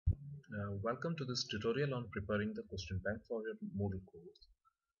Welcome to this tutorial on preparing the question bank for your Moodle course.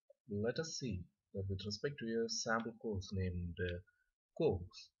 Let us see that with respect to your sample course named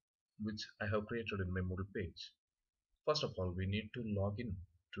course, which I have created in my Moodle page. First of all, we need to log in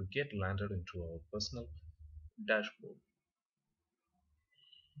to get landed into our personal dashboard.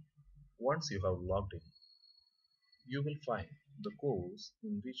 Once you have logged in, you will find the course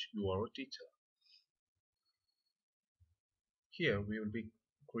in which you are a teacher. Here we will be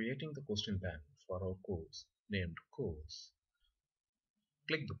creating the question bank for our course named course.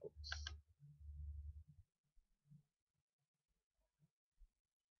 Click the course.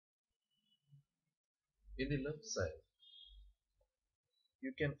 In the left side,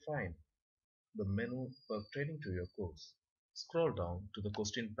 you can find the menu pertaining to your course. Scroll down to the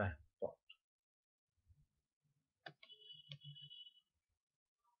question bank part.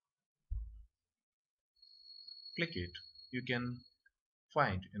 Click it. You can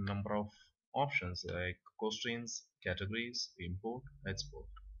find a number of options like questions, categories, import, export.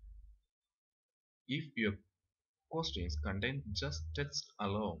 If your questions contain just text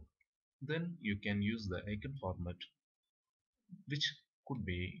alone, then you can use the icon format, which could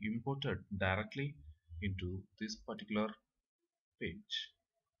be imported directly into this particular page.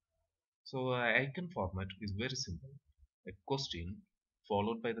 So icon format is very simple. A question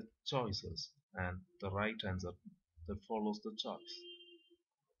followed by the choices and the right answer that follows the choice.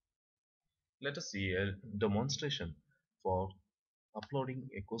 Let us see a demonstration for uploading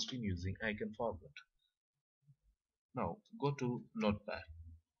a question using icon format. Now go to Notepad.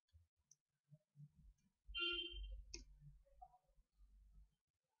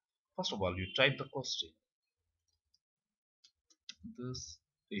 First of all, you type the question. This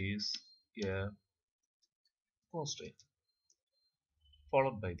is a question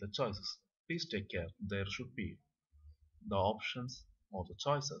followed by the choices. Please take care, there should be the options or the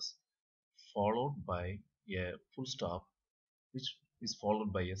choices followed by a full stop, which is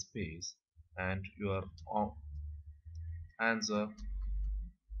followed by a space, and your answer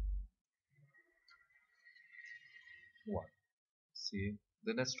 1. See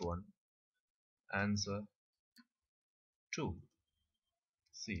the next one, answer 2.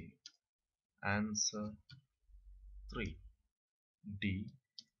 C, answer 3. D,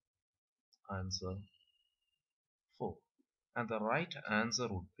 answer 4. And the right answer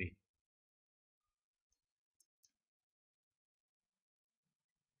would be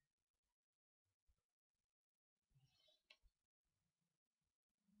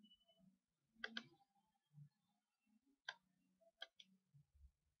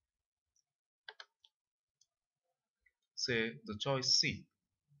say the choice C.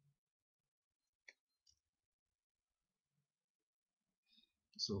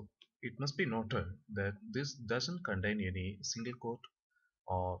 So it must be noted that this doesn't contain any single quote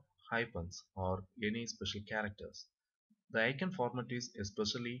or hyphens or any special characters. The icon format is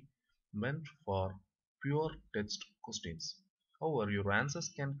especially meant for pure text questions. However, your answers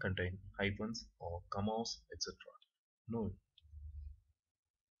can contain hyphens or commas, etc. No,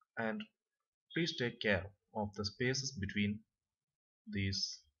 and please take care of the spaces between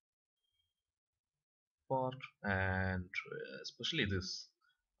these part and especially this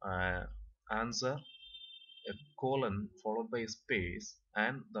uh, answer, a colon followed by a space,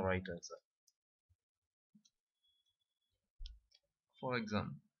 and the right answer. For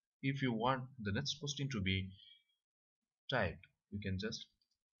example, if you want the next question to be typed, you can just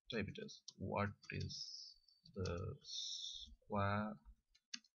type it as what is the square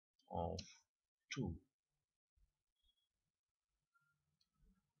of 2.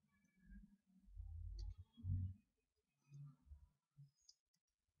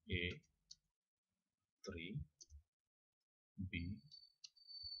 A 3, B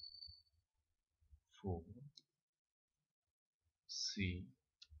 4, C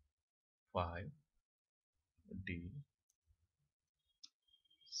 5, D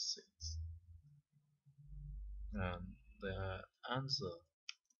 6. And the answer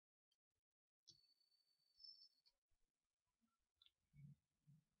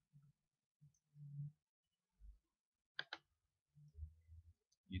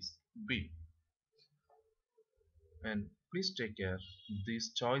is B. And please take care,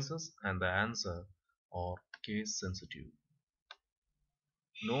 these choices and the answer are case sensitive.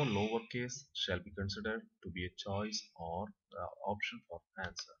 No lowercase shall be considered to be a choice or option for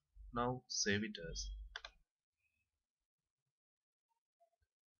answer. Now save it as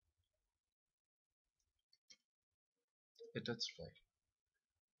a text file.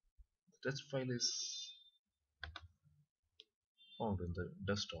 The text file is found in the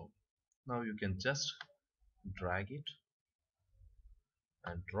desktop. Now you can just drag it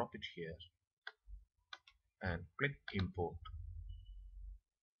and drop it here and click import.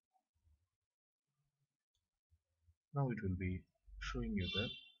 Now it will be showing you the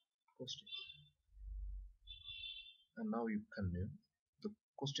question, and now you can the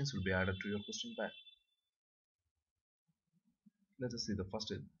questions will be added to your question bank. Let us see the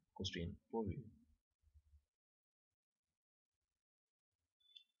first question preview.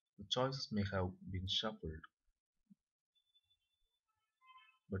 The choices may have been shuffled,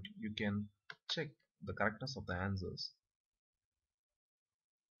 but you can check the correctness of the answers.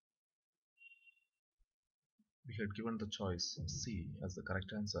 We had given the choice C as the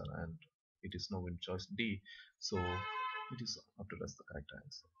correct answer, and it is now in choice D, so it is updated as the correct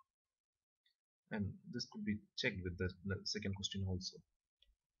answer. And this could be checked with the second question also.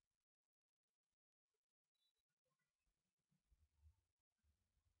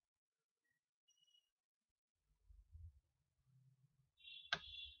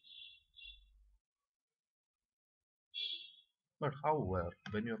 But however,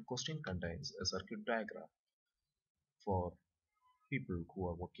 when your question contains a circuit diagram for people who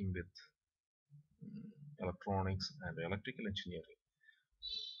are working with electronics and electrical engineering,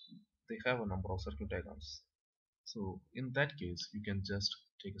 they have a number of circuit diagrams. So in that case, you can just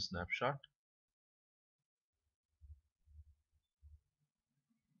take a snapshot,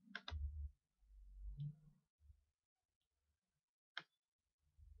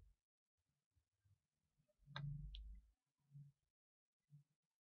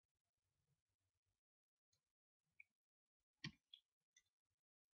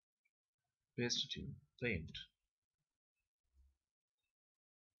 paste it in Paint,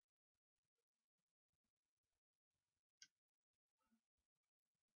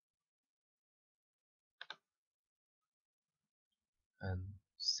 and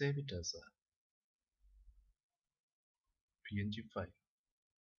save it as a PNG file.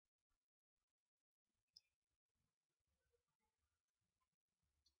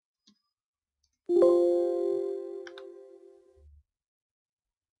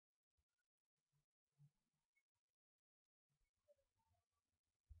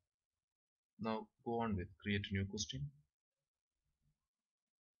 Now go on with create a new question.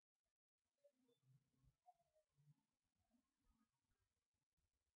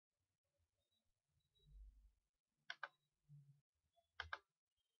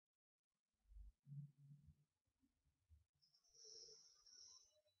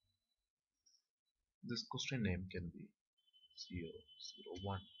 This question name can be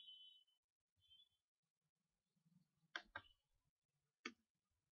 001.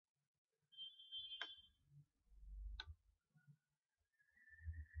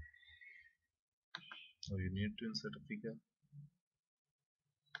 Now you need to insert a figure,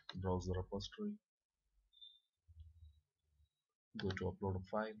 browse the repository, go to upload a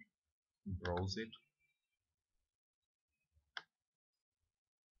file, browse it.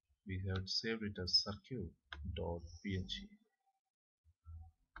 We have saved it as circuit.png,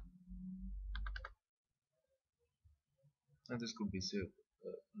 and this could be saved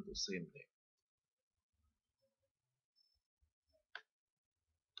in the same name.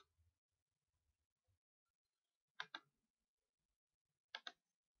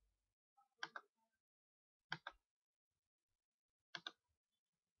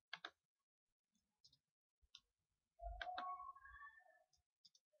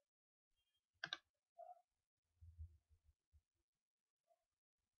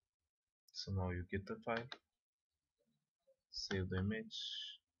 So now you get the file, save the image,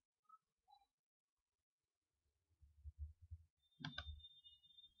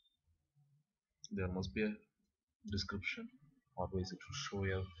 there must be a description, otherwise it will show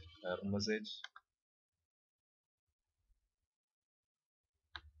a error message.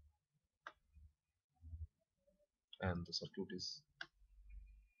 And the circuit is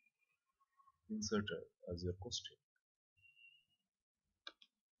inserted as your question.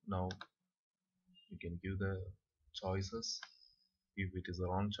 Now you can give the choices. If it is a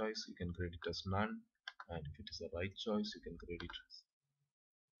wrong choice, you can grade it as none, and if it is a right choice, you can grade it as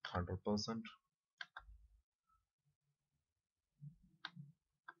 100%.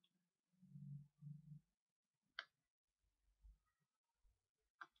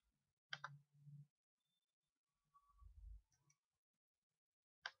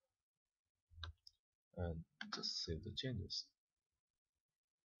 And just save the changes.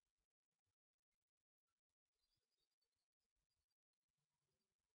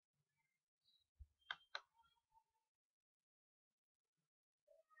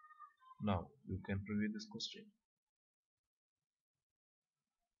 Now you can preview this question.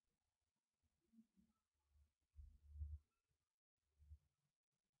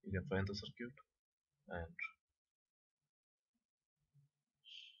 You can find the circuit and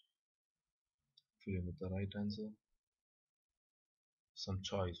fill in with the right answer. Some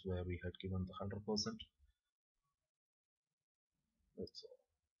choice where we had given the 100%. That's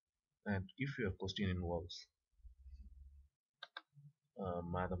all. And if your question involves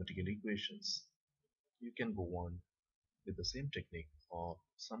mathematical equations, you can go on with the same technique or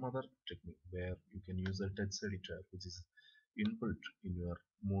some other technique where you can use a text editor which is inbuilt in your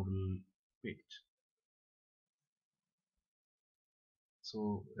Moodle page.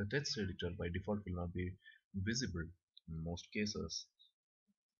 So a text editor by default will not be visible in most cases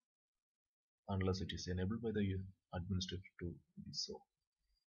unless it is enabled by the administrator to be so.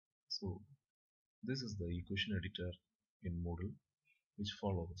 So this is the equation editor in Moodle which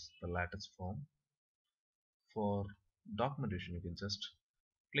follows the lattice form. For documentation you can just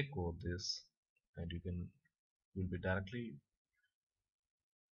click over this and will be directly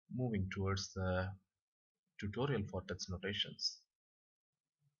moving towards the tutorial for text notations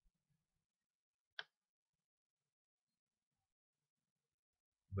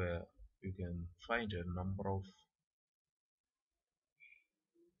where you can find a number of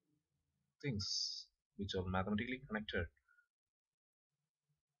things which are mathematically connected.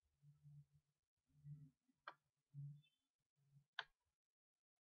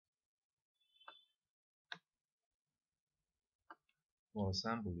 For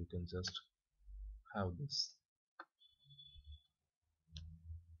example, you can just have this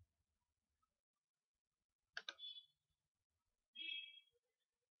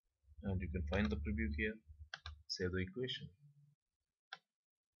and you can find the preview here, save the equation.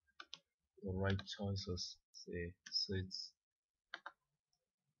 The right choices say 6,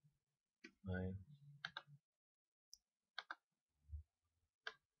 9.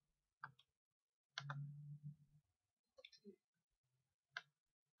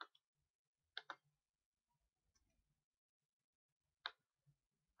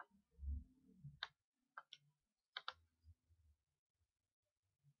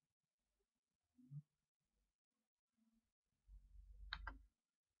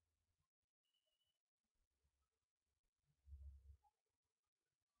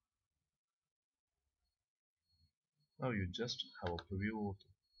 Now you just have a preview of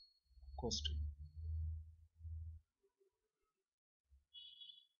the question.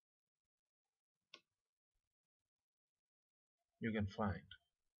 You can find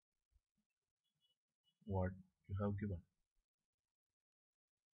what you have given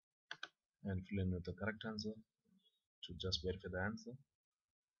and fill in with the correct answer to just verify the answer.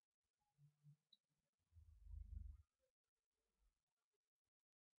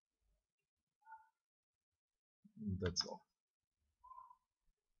 That's all.